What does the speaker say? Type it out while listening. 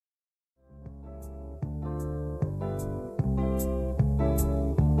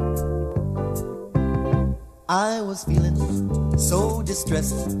I was feeling so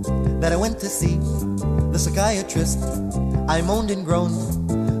distressed that I went to see the psychiatrist. I moaned and groaned.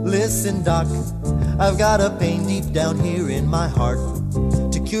 Listen, doc, I've got a pain deep down here in my heart.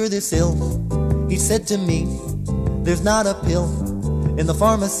 To cure this ill, he said to me, there's not a pill in the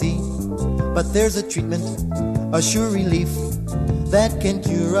pharmacy, but there's a treatment, a sure relief, that can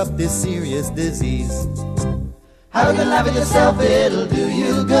cure up this serious disease. Have a good laugh at yourself, it'll do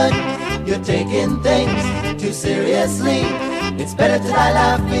you good. You're taking things too seriously. It's better to die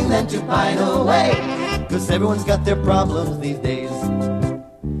laughing than to pine away, 'cause everyone's got their problems these days.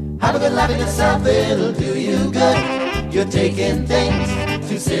 Have a good laugh at yourself, it'll do you good. You're taking things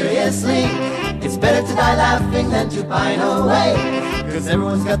too seriously. It's better to die laughing than to pine away, 'cause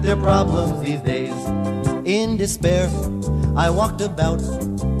everyone's got their problems these days. In despair, I walked about,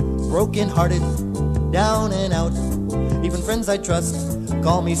 broken-hearted, down and out. Even friends I trust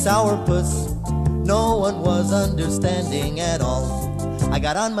call me sourpuss. No one was understanding at all. I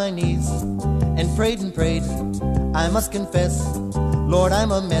got on my knees and prayed. I must confess, Lord,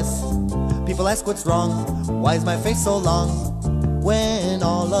 I'm a mess. People ask what's wrong, why is my face so long? When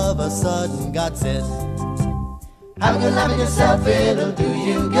all of a sudden God said, have a good laugh at yourself, it'll do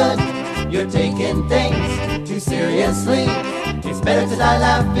you good. You're taking things too seriously. It's better to die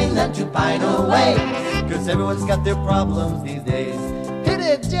laughing than to pine away, 'cause everyone's got their problems these days. Hit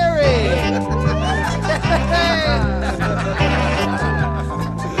it, Jerry!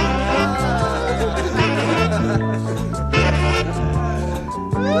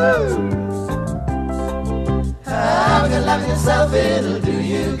 Have a good laugh at yourself, it'll do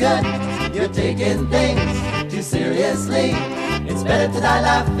you good. You're taking things too seriously. It's better to die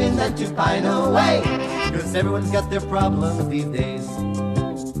laughing than to pine away, 'cause everyone's got their problems these days.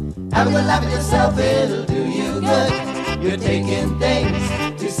 Have a good laugh at yourself, it'll do you good. You're taking things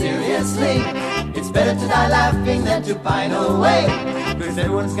too seriously. It's better to die laughing than to pine away, 'cause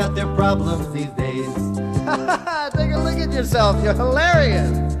everyone's got their problems these days. Take a look at yourself, you're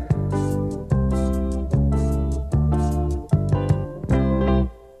hilarious.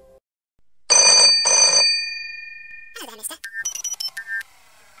 Hello there, mister.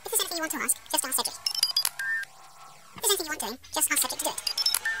 If there's anything you want to ask, just ask Cedric. If there's anything you want doing, just ask Cedric to do it.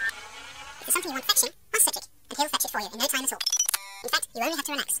 If there's something you want fetching, ask Cedric, and he'll fetch it for you in no time at all. In fact, you only have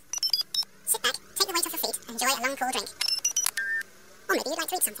to relax. Sit back, take the weight off your feet, and enjoy a long, cool drink. Or maybe you'd like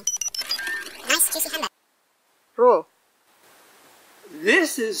to eat something. A nice, juicy hamburger. Bro,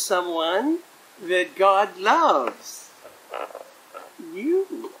 this is someone that God loves.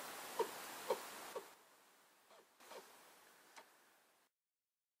 You.